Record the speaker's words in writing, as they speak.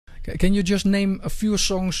Can you just name a few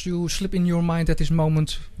songs you slip in your mind at this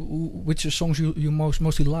moment? Which songs you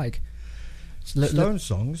mostly like? Stone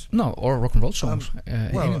songs? No, or rock and roll songs.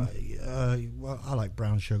 Well, I like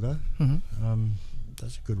Brown Sugar.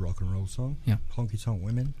 That's a good rock and roll song. Yeah. Honky Tonk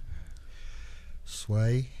Women.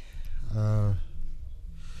 Sway.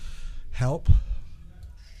 Help.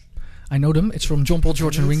 I know them. It's from John Paul,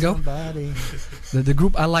 George and Ringo. The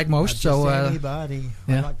group I like most. Anybody.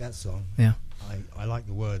 Yeah. I like that song. Yeah. I like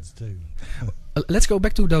the words too. Let's go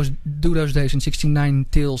back to those days in '69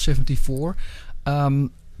 till '74.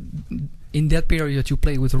 In that period, you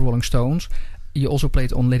played with the Rolling Stones. You also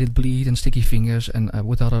played on Let It Bleed and Sticky Fingers and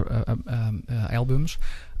with other albums.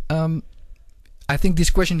 I think this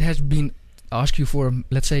question has been asked you for,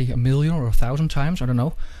 let's say, 1 million or 1,000 times. I don't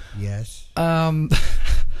know. Yes.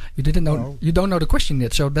 You didn't know. Well, you don't know the question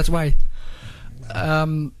yet, so that's why.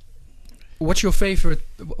 What's your favorite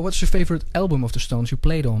album of the Stones you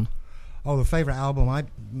played on? Oh, the favorite album.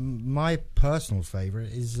 My personal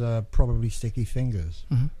favorite is probably Sticky Fingers.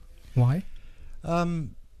 Mm-hmm. Why?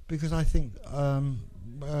 Because I think I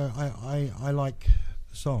like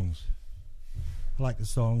the songs. I like the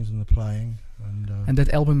songs and the playing, and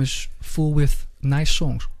that album is full with nice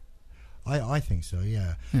songs. I think so,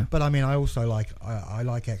 yeah. But I mean, I also like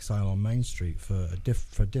Exile on Main Street for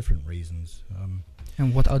different reasons.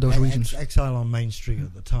 And what are those reasons? Exile on Main Street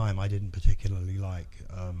at the time I didn't particularly like,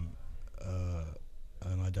 and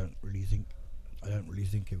I don't really think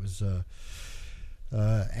it was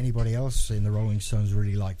anybody else in the Rolling Stones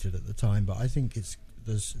really liked it at the time. But I think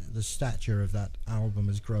the stature of that album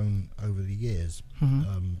has grown over the years,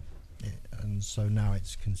 and so now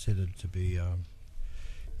it's considered to be.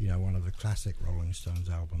 One of the classic Rolling Stones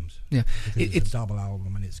albums. Yeah, it's a double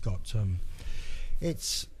album, and it's got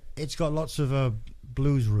lots of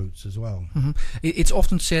blues roots as well. It's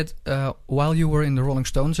often said while you were in the Rolling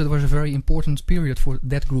Stones, it was a very important period for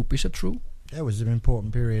that group. Is that true? It was an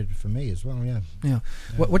important period for me as well. Yeah. Yeah.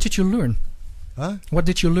 What did you learn? Huh? What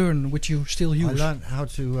did you learn which you still use? I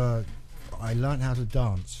learned how to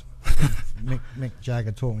dance. Mick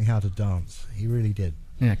Jagger taught me how to dance. He really did.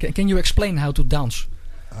 Yeah. Can you explain how to dance?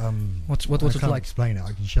 What was it like? I can't explain it.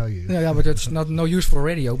 I can show you. Yeah, but it's no use for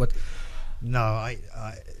radio. But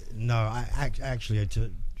actually,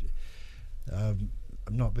 I'm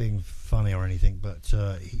not being funny or anything, but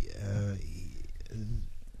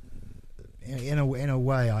in a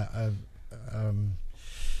way,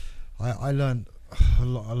 I learned a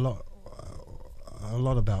lot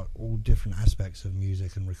about all different aspects of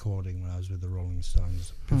music and recording when I was with the Rolling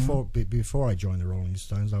Stones. Before I joined the Rolling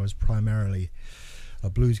Stones, I was primarily a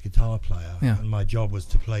blues guitar player, and my job was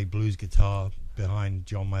to play blues guitar behind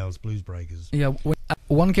John Mayall's Blues Breakers. Yeah,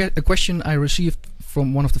 a question I received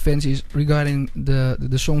from one of the fans is regarding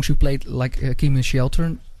the songs you played, like Keep Me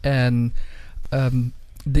Shelter, and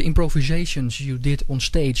the improvisations you did on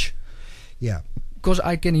stage. Yeah. Because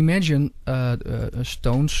I can imagine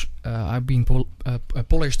Stones are being a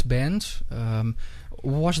polished band.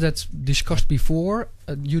 Was that discussed before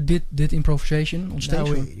you did improvisation on stage?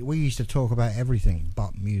 No, we used to talk about everything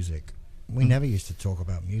but music. We never used to talk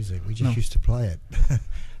about music. We just used to play it.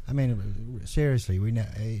 I mean, seriously,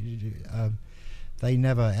 they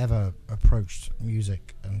never ever approached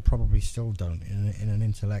music, and probably still don't in an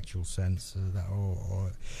intellectual sense.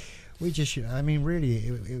 We just, I mean,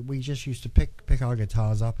 really, we just used to pick our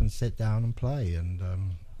guitars up and sit down and play, and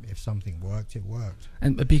if something worked, it worked.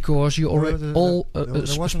 And because you all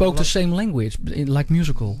spoke the same language, like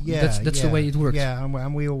musical. Yeah, that's the way it worked. Yeah,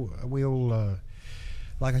 and we all,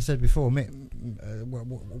 like I said before,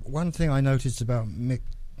 one thing I noticed about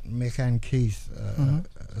Mick and Keith,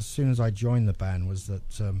 as soon as I joined the band, was that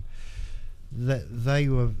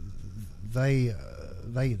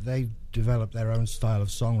they developed their own style of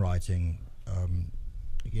songwriting,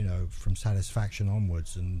 from Satisfaction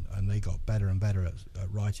onwards, and they got better and better at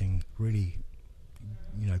writing really,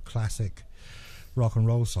 classic rock and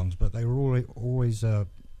roll songs. But they were always they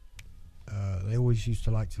always used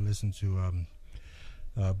to like to listen to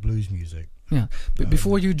blues music. Yeah, but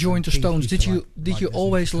before you joined the Stones, did you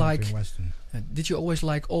always like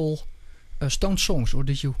all Stones songs, or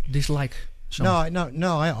did you dislike some?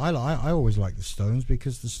 No. I always liked the Stones,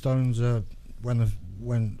 because the Stones,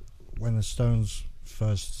 when the Stones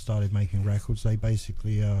first started making records, they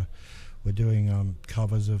basically were doing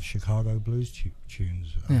covers of Chicago blues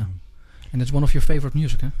tunes. And it's one of your favorite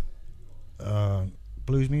music, huh?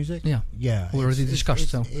 Blues music. Yeah. Already discussed.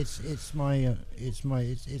 So it's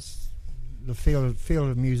the field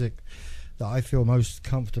of music that I feel most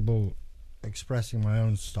comfortable expressing my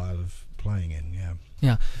own style of playing in.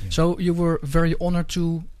 Yeah. So you were very honored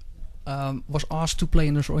to was asked to play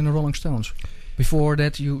in the Rolling Stones. Before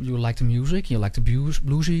that, you liked the music, you liked the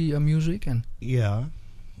bluesy music, and Yeah.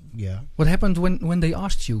 what happened when they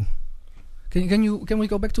asked you? Can we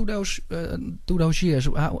go back to those years?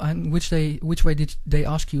 And which way did they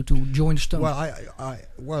ask you to join the Stones?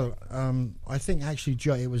 Well, I think actually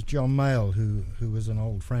it was John Mayall who was an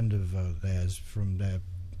old friend of theirs from the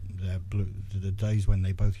days when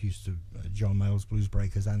they both used to John Mayall's Blues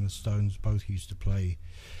Breakers and the Stones both used to play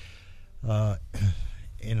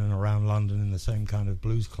in and around London in the same kind of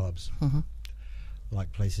blues clubs,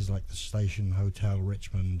 like places like the Station Hotel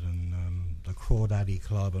Richmond and the Crawdaddy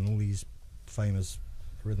Club and all these famous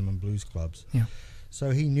rhythm and blues clubs. Yeah.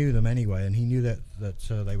 So he knew them anyway, and he knew that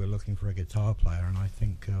they were looking for a guitar player, and I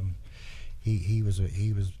think he was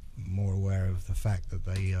more aware of the fact that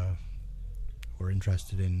they were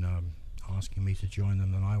interested in asking me to join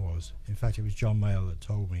them than I was. In fact, it was John Mayall that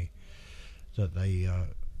told me that they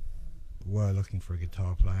were looking for a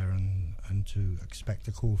guitar player and to expect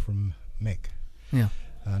a call from Mick. Yeah.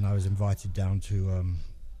 And I was invited down to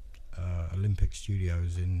Olympic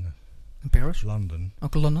Studios in Paris? London.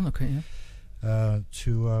 Okay, London, okay, yeah.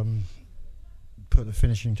 To put the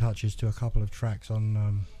finishing touches to a couple of tracks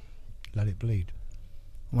on Let It Bleed.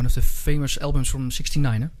 One of the famous albums from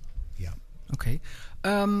 '69, eh? Yeah. Okay.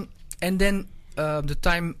 And then the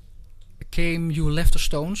time came you left the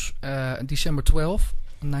Stones, December 12,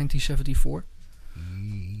 1974.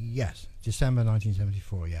 Yes, December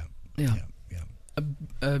 1974, yeah. Yeah.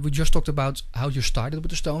 We just talked about how you started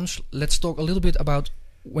with the Stones. Let's talk a little bit about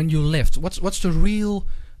when you left. What's the real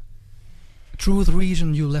truth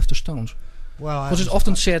reason you left the Stones? Well, because it's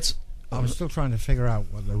often said... I'm still trying to figure out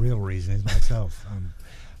what the real reason is myself.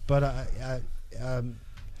 But I'll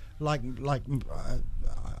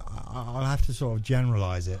have to sort of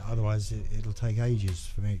generalize it, otherwise it'll take ages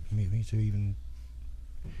for me to even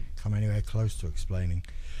come anywhere close to explaining.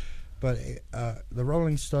 But the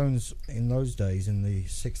Rolling Stones in those days, in the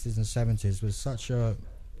 60s and 70s, was such a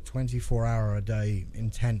 24-hour-a-day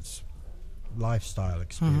intense lifestyle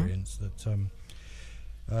experience that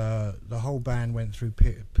the whole band went through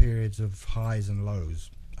periods of highs and lows,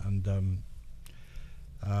 and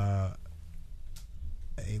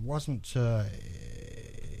it wasn't.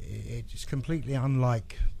 It's completely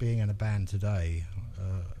unlike being in a band today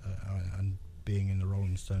and being in the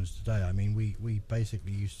Rolling Stones today. I mean, we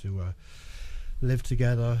basically used to live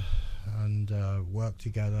together and work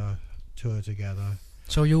together, tour together.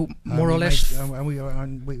 So you more or less,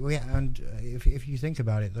 and if you think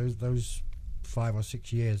about it, those 5 or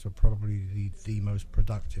 6 years were probably the most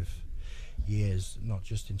productive years, not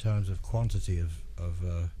just in terms of quantity of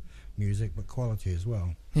music, but quality as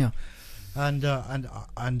well. Yeah. And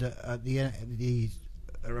at the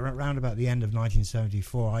around about the end of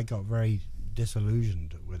 1974, I got very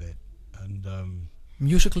disillusioned with it, and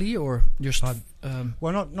musically or just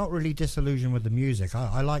well, not really disillusioned with the music.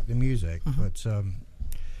 I like the music, but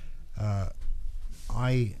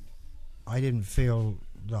I didn't feel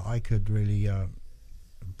that I could really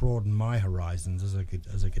broaden my horizons as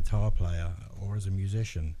a guitar player or as a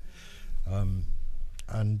musician, and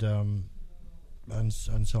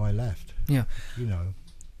so I left. Yeah. You know.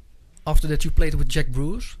 After that, you played with Jack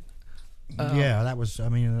Bruce. Yeah, that was. I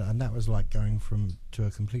mean, and that was like going to a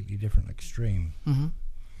completely different extreme.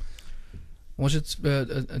 Was it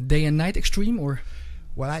a day and night extreme, or?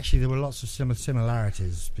 Well, actually, there were lots of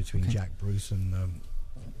similarities between Jack Bruce and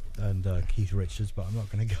Keith Richards, but I'm not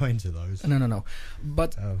going to go into those. No.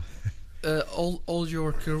 But all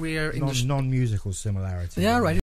your career in non-musical similarities. Yeah, right.